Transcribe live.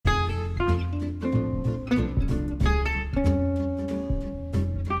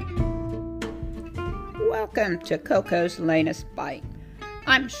Welcome to Coco's Latest Bite.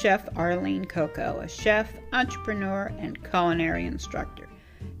 I'm Chef Arlene Coco, a chef, entrepreneur, and culinary instructor.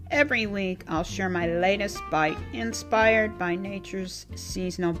 Every week I'll share my latest bite inspired by nature's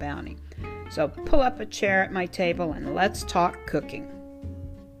seasonal bounty. So pull up a chair at my table and let's talk cooking.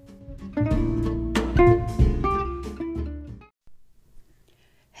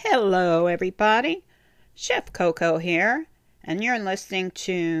 Hello everybody, Chef Coco here, and you're listening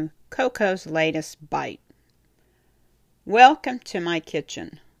to Coco's Latest Bite. Welcome to my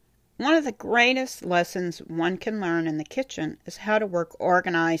kitchen. One of the greatest lessons one can learn in the kitchen is how to work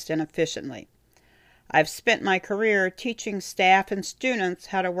organized and efficiently. I've spent my career teaching staff and students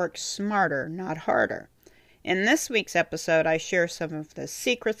how to work smarter, not harder. In this week's episode, I share some of the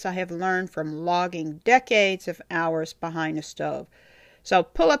secrets I have learned from logging decades of hours behind a stove. So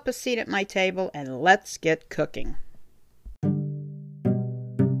pull up a seat at my table and let's get cooking.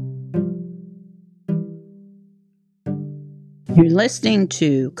 You're listening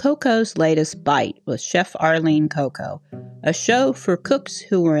to Coco's Latest Bite with Chef Arlene Coco, a show for cooks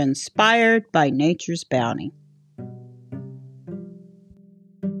who were inspired by nature's bounty.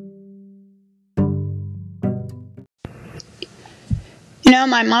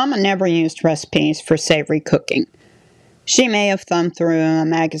 My mama never used recipes for savory cooking. She may have thumbed through a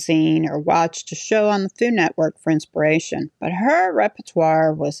magazine or watched a show on the Food Network for inspiration, but her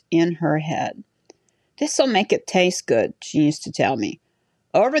repertoire was in her head. "This'll make it taste good," she used to tell me.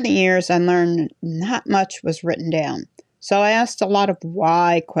 Over the years, I learned not much was written down, so I asked a lot of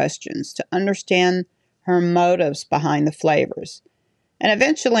why questions to understand her motives behind the flavors. And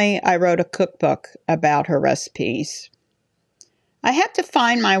eventually, I wrote a cookbook about her recipes. I had to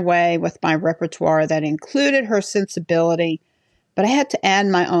find my way with my repertoire that included her sensibility, but I had to add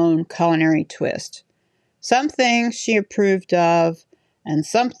my own culinary twist. Some things she approved of, and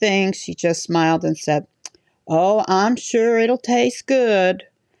some things she just smiled and said, "Oh, I'm sure it'll taste good."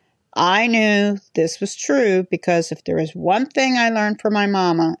 I knew this was true because if there was one thing I learned from my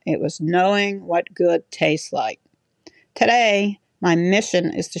mama, it was knowing what good tastes like. Today, my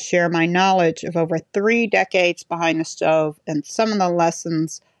mission is to share my knowledge of over 3 decades behind the stove and some of the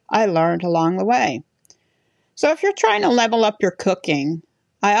lessons I learned along the way. So if you're trying to level up your cooking,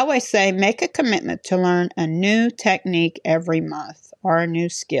 I always say make a commitment to learn a new technique every month or a new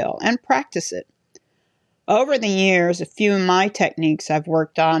skill and practice it. Over the years, a few of my techniques I've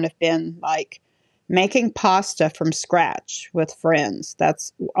worked on have been like making pasta from scratch with friends.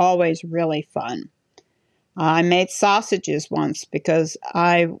 That's always really fun. I made sausages once because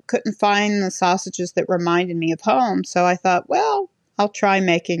I couldn't find the sausages that reminded me of home, so I thought, well, I'll try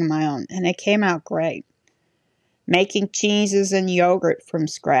making my own, and it came out great. Making cheeses and yogurt from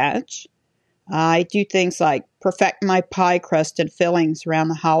scratch. I do things like perfect my pie crust and fillings around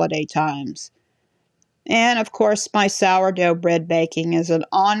the holiday times. And, of course, my sourdough bread baking is an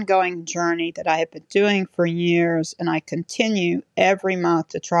ongoing journey that I have been doing for years, and I continue every month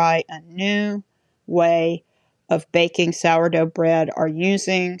to try a new way of baking sourdough bread or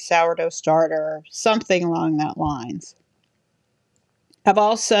using sourdough starter or something along that lines. I've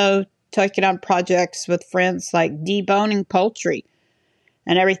also taken on projects with friends like deboning poultry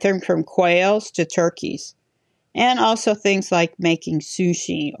and everything from quails to turkeys. And also things like making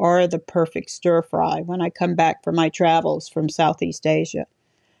sushi or the perfect stir fry when I come back from my travels from Southeast Asia.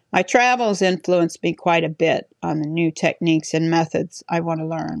 My travels influenced me quite a bit on the new techniques and methods I want to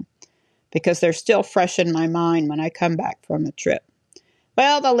learn because they're still fresh in my mind when I come back from a trip.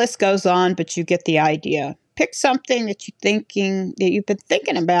 Well, the list goes on, but you get the idea. Pick something that you've been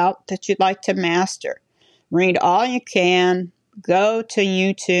thinking about that you'd like to master. Read all you can, go to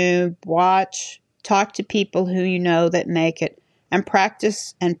YouTube, watch, talk to people who you know that make it, and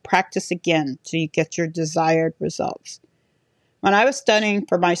practice again till you get your desired results. When I was studying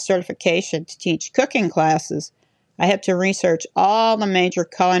for my certification to teach cooking classes, I had to research all the major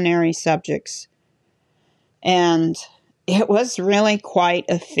culinary subjects, and it was really quite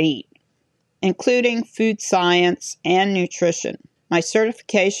a feat, including food science and nutrition. My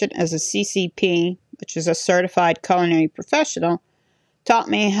certification as a CCP, which is a Certified Culinary Professional, taught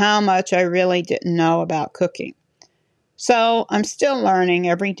me how much I really didn't know about cooking. So I'm still learning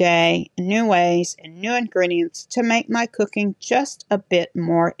every day new ways and new ingredients to make my cooking just a bit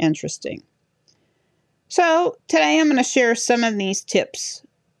more interesting. So today I'm going to share some of these tips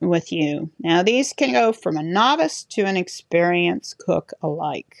with you. Now these can go from a novice to an experienced cook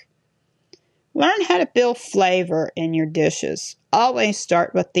alike. Learn how to build flavor in your dishes. Always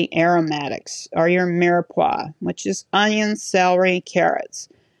start with the aromatics or your mirepoix, which is onions, celery, carrots.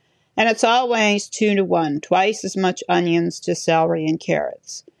 And it's always 2 to 1, twice as much onions to celery and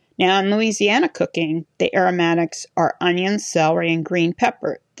carrots. Now, in Louisiana cooking, the aromatics are onion, celery, and green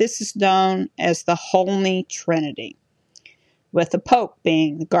pepper. This is known as the Holy Trinity, with the poke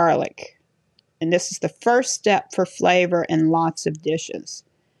being the garlic. And this is the first step for flavor in lots of dishes.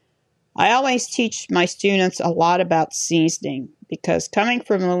 I always teach my students a lot about seasoning because coming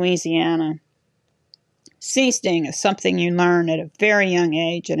from Louisiana, seasoning is something you learn at a very young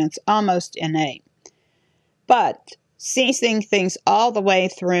age and it's almost innate. But seasoning things all the way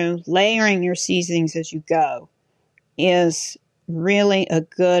through, layering your seasonings as you go, is really a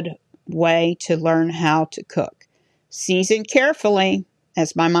good way to learn how to cook. Season carefully.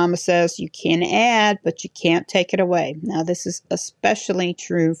 As my mama says, you can add, but you can't take it away. Now, this is especially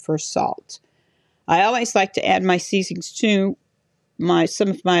true for salt. I always like to add my seasonings to some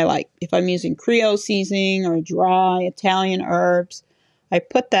of my, like, if I'm using Creole seasoning or dry Italian herbs, I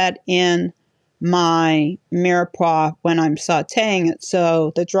put that in my mirepoix when I'm sauteing it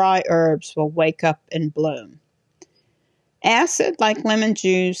so the dry herbs will wake up and bloom. Acid, like lemon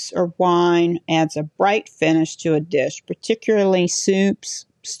juice or wine, adds a bright finish to a dish, particularly soups,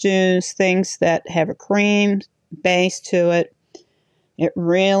 stews, things that have a cream base to it. It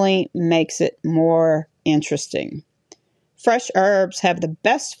really makes it more interesting. Fresh herbs have the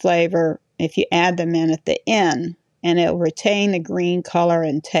best flavor if you add them in at the end, and it'll retain the green color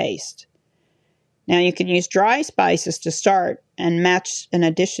and taste. Now, you can use dry spices to start and match an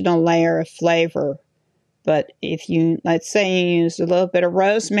additional layer of flavor. But if you, let's say you use a little bit of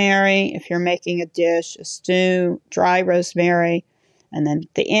rosemary, if you're making a dish, a stew, dry rosemary, and then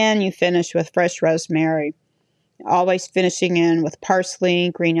at the end you finish with fresh rosemary, always finishing in with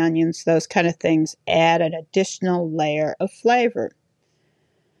parsley, green onions, those kind of things add an additional layer of flavor.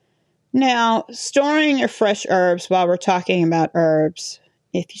 Now, storing your fresh herbs while we're talking about herbs,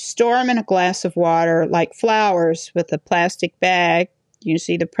 if you store them in a glass of water, like flowers, with a plastic bag,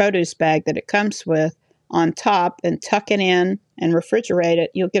 usually the produce bag that it comes with, on top and tuck it in and refrigerate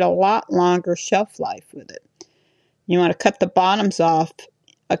it, you'll get a lot longer shelf life with it. You want to cut the bottoms off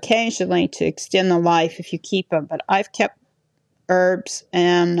occasionally to extend the life if you keep them, but I've kept herbs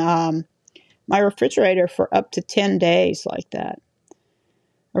in my refrigerator for up to 10 days like that.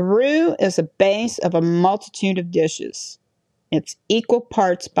 A roux is a base of a multitude of dishes. It's equal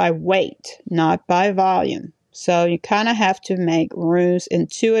parts by weight, not by volume. So you kind of have to make roux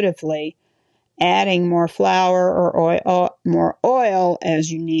intuitively, adding more flour or more oil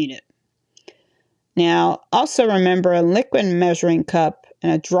as you need it. Now, also remember a liquid measuring cup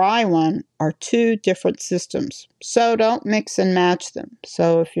and a dry one are two different systems. So don't mix and match them.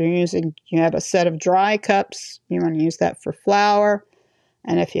 So if you have a set of dry cups, you want to use that for flour.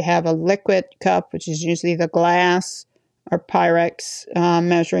 And if you have a liquid cup, which is usually the glass or Pyrex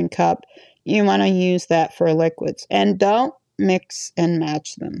measuring cup, you want to use that for liquids. And don't mix and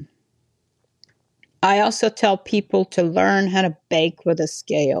match them. I also tell people to learn how to bake with a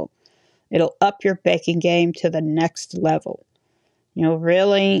scale. It'll up your baking game to the next level. You'll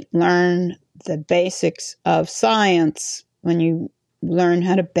really learn the basics of science when you learn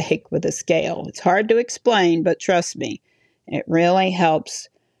how to bake with a scale. It's hard to explain, but trust me, it really helps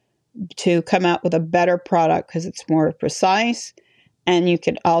to come out with a better product because it's more precise, and you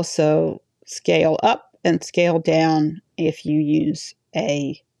can also scale up and scale down if you use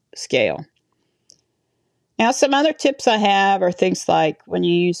a scale. Now, some other tips I have are things like when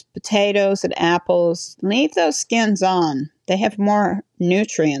you use potatoes and apples, leave those skins on. They have more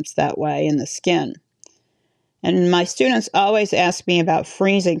nutrients that way in the skin. And my students always ask me about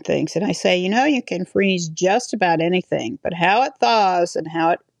freezing things. And I say, you can freeze just about anything, but how it thaws and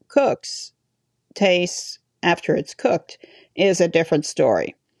how it tastes after it's cooked is a different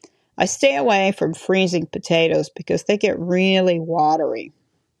story. I stay away from freezing potatoes because they get really watery.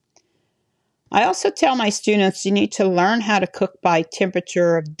 I also tell my students you need to learn how to cook by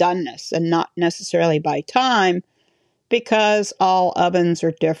temperature of doneness and not necessarily by time because all ovens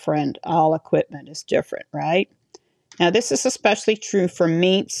are different, all equipment is different, right? Now, this is especially true for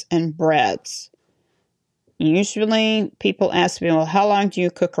meats and breads. Usually, people ask me, well, how long do you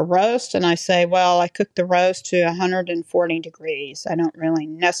cook a roast? And I say, well, I cook the roast to 140 degrees. I don't really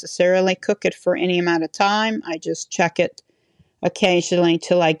necessarily cook it for any amount of time. I just check it occasionally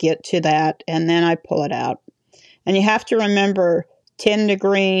till I get to that, and then I pull it out. And you have to remember 10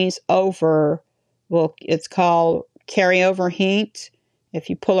 degrees over, it's called carryover heat. If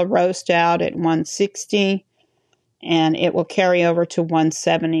you pull a roast out at 160, and it will carry over to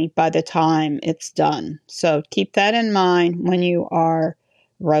 170 by the time it's done. So keep that in mind when you are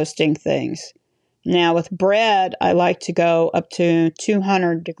roasting things. Now with bread, I like to go up to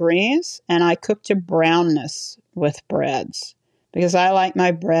 200 degrees, and I cook to brownness with breads. because I like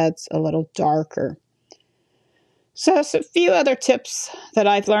my breads a little darker. So a few other tips that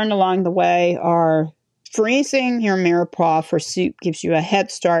I've learned along the way are freezing your mirepoix for soup gives you a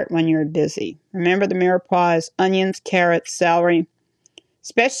head start when you're busy. Remember, the mirepoix is onions, carrots, celery,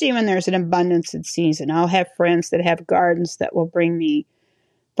 especially when there's an abundance in season. I'll have friends that have gardens that will bring me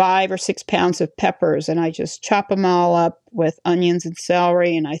 5 or 6 pounds of peppers, and I just chop them all up with onions and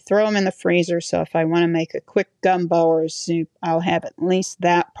celery, and I throw them in the freezer, so if I want to make a quick gumbo or a soup, I'll have at least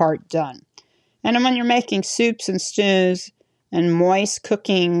that part done. And then when you're making soups and stews and moist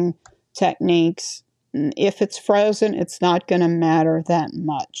cooking techniques, if it's frozen, it's not going to matter that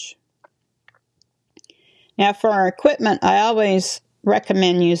much. Now, for our equipment, I always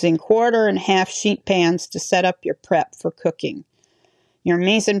recommend using 1/4 and 1/2 sheet pans to set up your prep for cooking. Your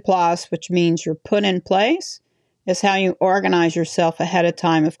mise en place, which means you're put in place, is how you organize yourself ahead of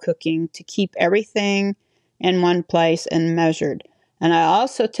time of cooking to keep everything in one place and measured. And I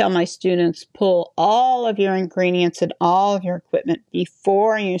also tell my students, pull all of your ingredients and all of your equipment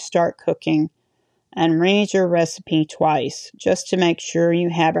before you start cooking and read your recipe twice just to make sure you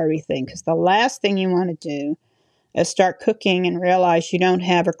have everything. Because the last thing you want to do is start cooking and realize you don't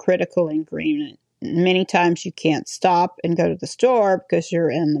have a critical ingredient. Many times you can't stop and go to the store because you're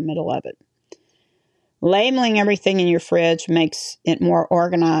in the middle of it. Labeling everything in your fridge makes it more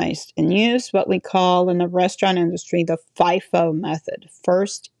organized, and use what we call in the restaurant industry the FIFO method,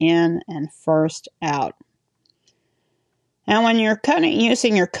 first in and first out. Now, when you're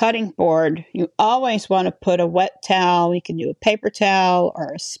using your cutting board, you always want to put a wet towel. You can do a paper towel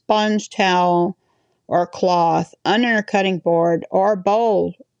or a sponge towel or a cloth under your cutting board or a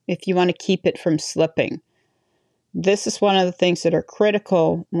bowl if you want to keep it from slipping. This is one of the things that are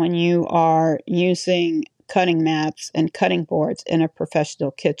critical when you are using cutting mats and cutting boards in a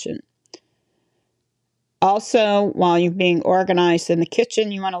professional kitchen. Also, while you're being organized in the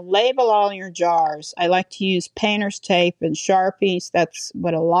kitchen, you want to label all your jars. I like to use painter's tape and Sharpies. That's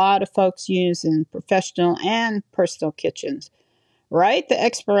what a lot of folks use in professional and personal kitchens. Write the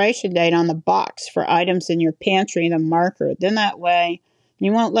expiration date on the box for items in your pantry, the marker. Then that way,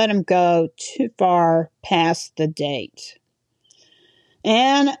 you won't let them go too far past the date.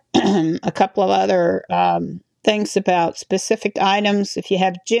 And a couple of other things about specific items. If you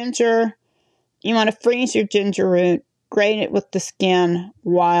have ginger, you want to freeze your ginger root, grate it with the skin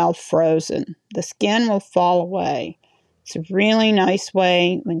while frozen. The skin will fall away. It's a really nice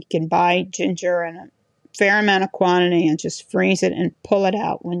way when you can buy ginger in a fair amount of quantity and just freeze it and pull it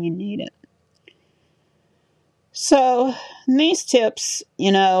out when you need it. So these tips,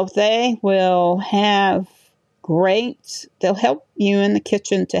 they will they'll help you in the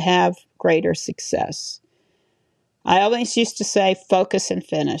kitchen to have greater success. I always used to say, focus and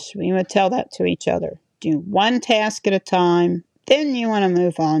finish. We would tell that to each other. Do one task at a time, then you want to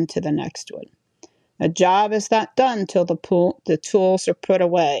move on to the next one. A job is not done till the tools are put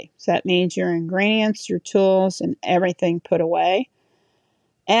away. So that means your ingredients, your tools, and everything put away.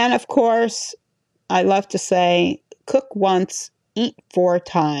 And of course, I love to say, cook once, eat 4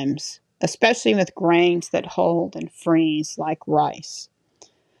 times, especially with grains that hold and freeze like rice.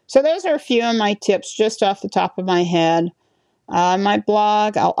 So those are a few of my tips just off the top of my head. On my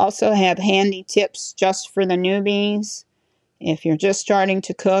blog, I'll also have handy tips just for the newbies. If you're just starting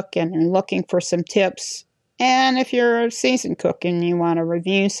to cook and you're looking for some tips, and if you're a seasoned cook and you want to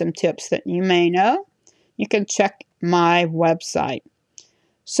review some tips that you may know, you can check my website.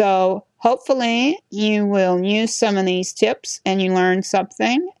 So hopefully you will use some of these tips and you learn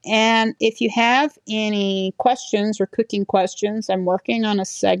something. And if you have any questions or cooking questions, I'm working on a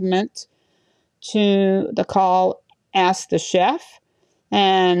segment to the call Ask the Chef.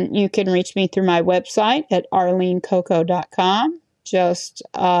 And you can reach me through my website at arlenecoco.com. Just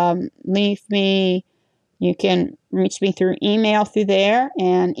you can reach me through email through there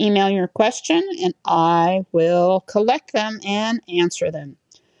and email your question, and I will collect them and answer them.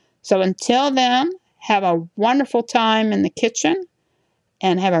 So until then, have a wonderful time in the kitchen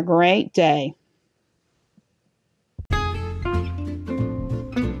and have a great day.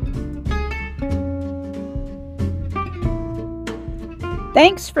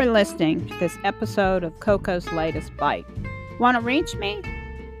 Thanks for listening to this episode of Coco's Latest Bite. Want to reach me?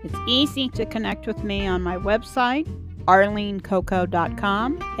 It's easy to connect with me on my website,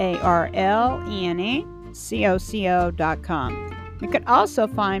 arlenecoco.com, ARLENECOCO.com. You can also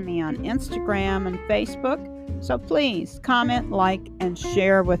find me on Instagram and Facebook, so please comment, like, and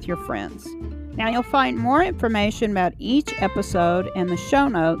share with your friends. Now you'll find more information about each episode in the show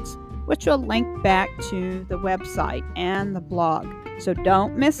notes, which will link back to the website and the blog. So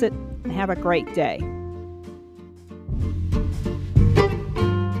don't miss it, and have a great day.